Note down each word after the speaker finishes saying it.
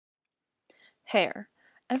Hair.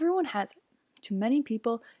 Everyone has it. To many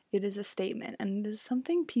people, it is a statement and it is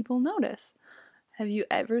something people notice. Have you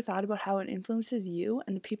ever thought about how it influences you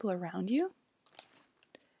and the people around you?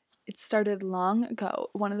 It started long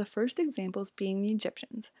ago, one of the first examples being the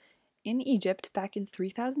Egyptians. In Egypt, back in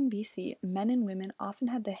 3000 BC, men and women often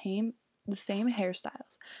had the same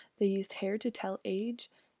hairstyles. They used hair to tell age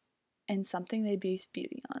and something they based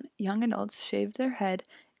beauty on. Young adults shaved their head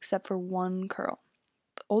except for one curl.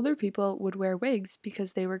 Older people would wear wigs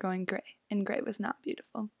because they were going gray, and gray was not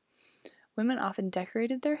beautiful. Women often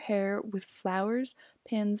decorated their hair with flowers,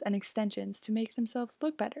 pins, and extensions to make themselves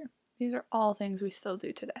look better. These are all things we still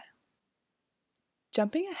do today.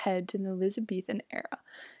 Jumping ahead to the Elizabethan era,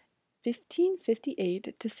 1558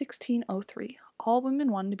 to 1603, all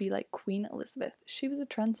women wanted to be like Queen Elizabeth. She was a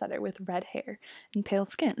trendsetter with red hair and pale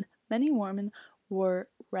skin. Many women wore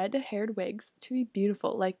red-haired wigs to be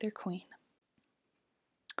beautiful like their queen.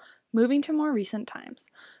 Moving to more recent times,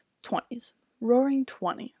 20s. Roaring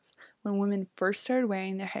 20s. When women first started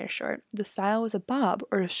wearing their hair short, the style was a bob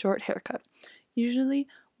or a short haircut, usually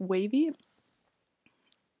wavy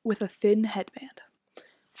with a thin headband.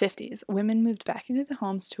 50s. Women moved back into the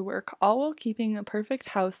homes to work, all while keeping a perfect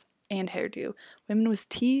house and hairdo.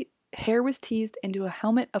 Hair was teased into a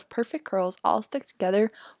helmet of perfect curls, all stuck together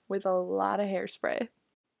with a lot of hairspray.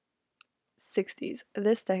 60s.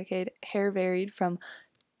 This decade, hair varied from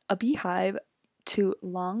a beehive to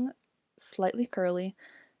long, slightly curly,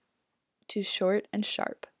 to short and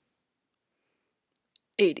sharp.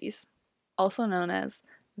 80s. Also known as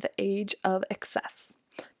the age of excess.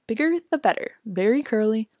 Bigger the better, very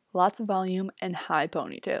curly, lots of volume, and high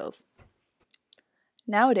ponytails.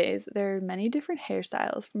 Nowadays, there are many different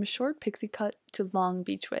hairstyles from a short pixie cut to long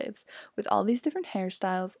beach waves. With all these different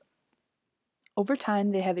hairstyles, over time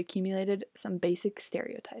they have accumulated some basic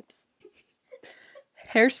stereotypes.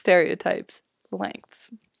 Hair stereotypes.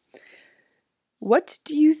 Lengths. What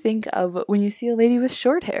do you think of when you see a lady with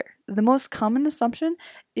short hair? The most common assumption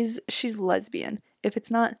is she's lesbian. If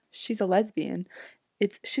it's not she's a lesbian,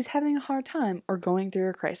 it's she's having a hard time or going through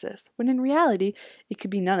a crisis, when in reality, it could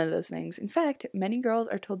be none of those things. In fact, many girls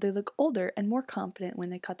are told they look older and more confident when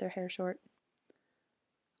they cut their hair short.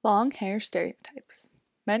 Long hair stereotypes.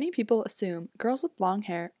 Many people assume girls with long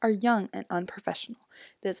hair are young and unprofessional.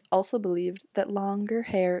 It is also believed that longer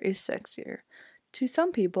hair is sexier. To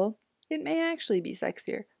some people, it may actually be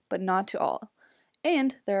sexier, but not to all.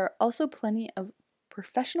 And there are also plenty of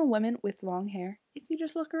professional women with long hair if you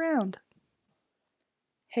just look around.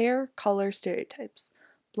 Hair color stereotypes.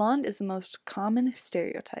 Blonde is the most common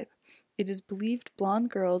stereotype. It is believed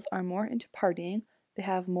blonde girls are more into partying, they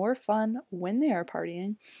have more fun when they are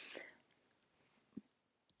partying,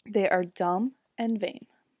 they are dumb and vain.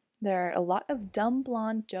 There are a lot of dumb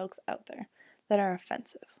blonde jokes out there that are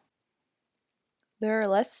offensive. There are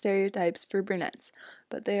less stereotypes for brunettes,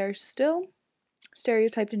 but they are still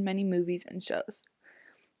stereotyped in many movies and shows.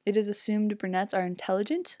 It is assumed brunettes are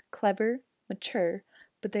intelligent, clever, mature,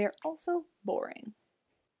 but they are also boring.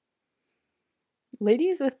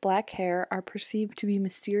 Ladies with black hair are perceived to be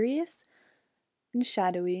mysterious and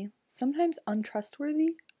shadowy, sometimes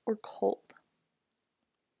untrustworthy or cold.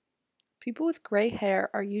 People with gray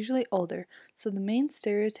hair are usually older, so the main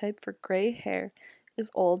stereotype for gray hair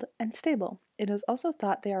is old and stable. It is also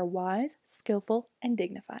thought they are wise, skillful, and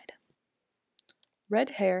dignified.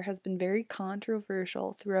 Red hair has been very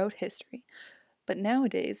controversial throughout history, but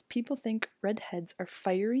nowadays people think redheads are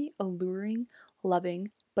fiery, alluring,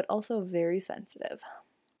 loving, but also very sensitive.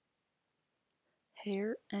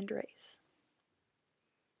 Hair and race.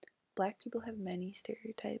 Black people have many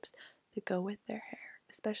stereotypes that go with their hair,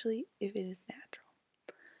 especially if it is natural.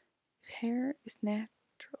 If hair is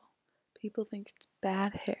natural, people think it's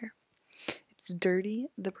bad hair. It's dirty,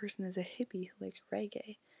 the person is a hippie who likes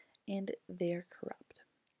reggae, and they are corrupt.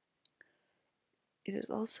 It is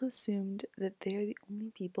also assumed that they are the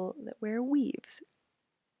only people that wear weaves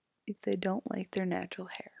if they don't like their natural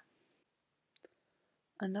hair.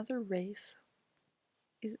 Another race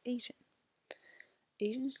is Asian.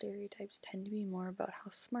 Asian stereotypes tend to be more about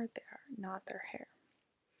how smart they are, not their hair.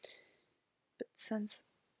 But since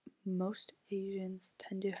most Asians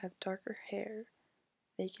tend to have darker hair,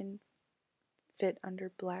 they can fit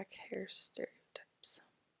under black hair stereotypes.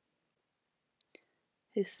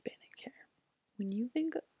 Hispanic hair. When you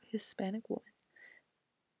think of Hispanic woman,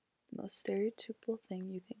 the most stereotypical thing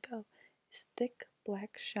you think of is thick,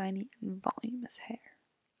 black, shiny, and voluminous hair.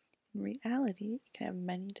 In reality, it can have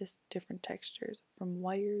many just different textures, from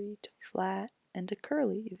wiry to flat and to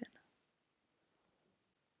curly even.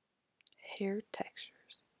 Hair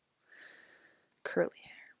textures. Curly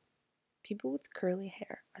hair. People with curly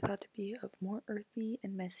hair are thought to be of more earthy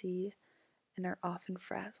and messy and are often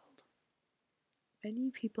frazzled.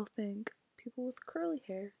 Many people think people with curly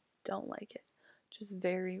hair don't like it, which is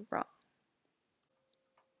very wrong.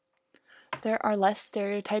 There are less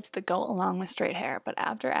stereotypes that go along with straight hair, but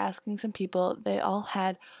after asking some people, they all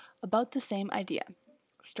had about the same idea.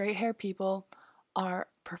 Straight hair people are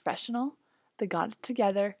professional, they got it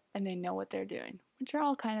together, and they know what they're doing, which are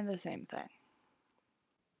all kind of the same thing.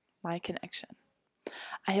 My connection.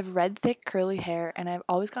 I have red, thick, curly hair, and I've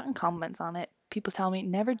always gotten compliments on it. People tell me,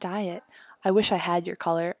 never dye it. I wish I had your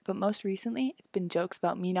color, but most recently, it's been jokes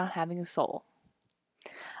about me not having a soul.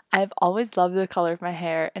 I've always loved the color of my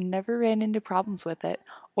hair and never ran into problems with it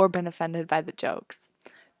or been offended by the jokes.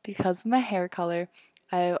 Because of my hair color,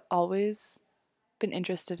 I've always been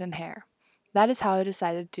interested in hair. That is how I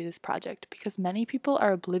decided to do this project, because many people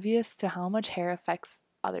are oblivious to how much hair affects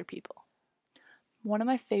other people. One of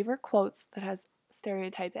my favorite quotes that has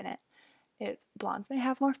stereotype in it is, blondes may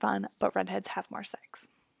have more fun, but redheads have more sex.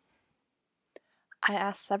 I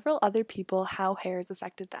asked several other people how hair has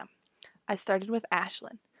affected them. I started with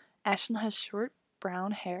Ashlyn. Ashlyn has short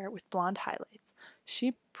brown hair with blonde highlights.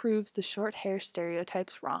 She proves the short hair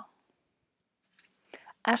stereotypes wrong.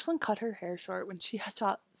 Ashlyn cut her hair short when she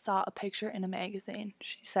saw a picture in a magazine.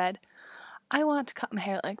 She said, I want to cut my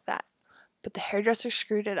hair like that, but the hairdresser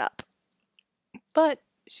screwed it up. But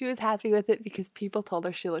she was happy with it because people told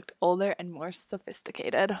her she looked older and more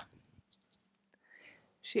sophisticated.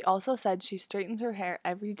 She also said she straightens her hair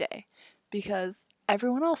every day because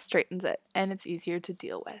everyone else straightens it and it's easier to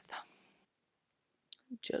deal with.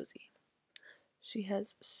 Josie. She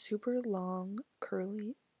has super long,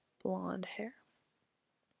 curly, blonde hair.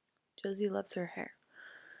 Josie loves her hair.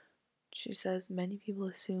 She says many people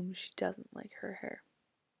assume she doesn't like her hair.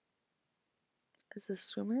 As a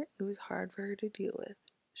swimmer, it was hard for her to deal with.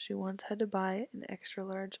 She once had to buy an extra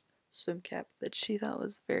large swim cap that she thought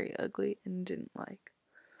was very ugly and didn't like.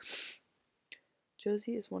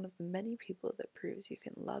 Josie is one of the many people that proves you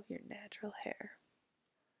can love your natural hair.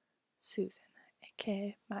 Susan,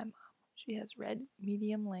 aka my mom. She has red,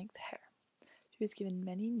 medium length hair. She was given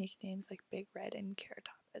many nicknames like Big Red and Carrot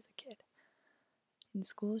Top as a kid. In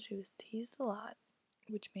school, she was teased a lot,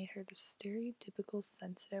 which made her the stereotypical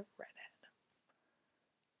sensitive redhead.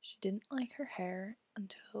 She didn't like her hair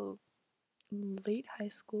until late high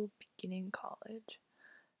school, beginning college,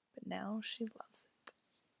 but now she loves it.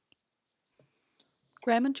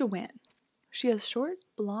 Grandma Joanne. She has short,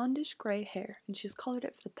 blondish gray hair, and she's colored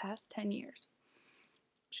it for the past 10 years.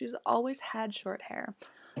 She's always had short hair,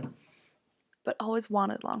 but always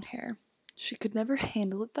wanted long hair. She could never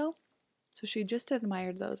handle it though, so she just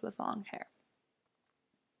admired those with long hair.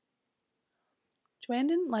 Joanne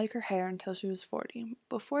didn't like her hair until she was 40.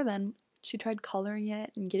 Before then, she tried coloring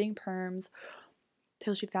it and getting perms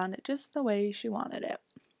till she found it just the way she wanted it.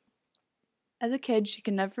 As a kid, she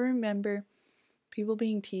could never remember people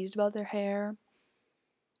being teased about their hair,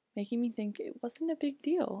 making me think it wasn't a big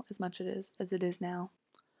deal as much as it is now.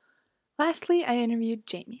 Lastly, I interviewed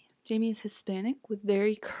Jamie. Jamie is Hispanic with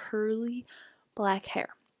very curly black hair.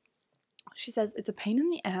 She says it's a pain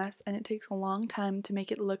in the ass and it takes a long time to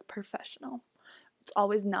make it look professional. It's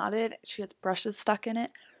always knotted, she has brushes stuck in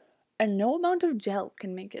it, and no amount of gel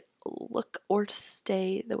can make it look or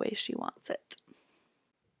stay the way she wants it.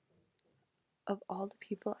 Of all the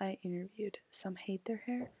people I interviewed, some hate their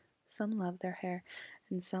hair, some love their hair,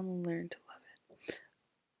 and some learn to love it.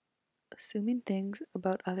 Assuming things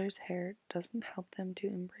about others' hair doesn't help them to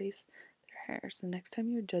embrace their hair, so next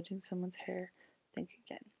time you're judging someone's hair, think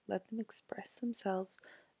again. Let them express themselves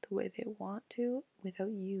the way they want to without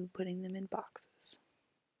you putting them in boxes.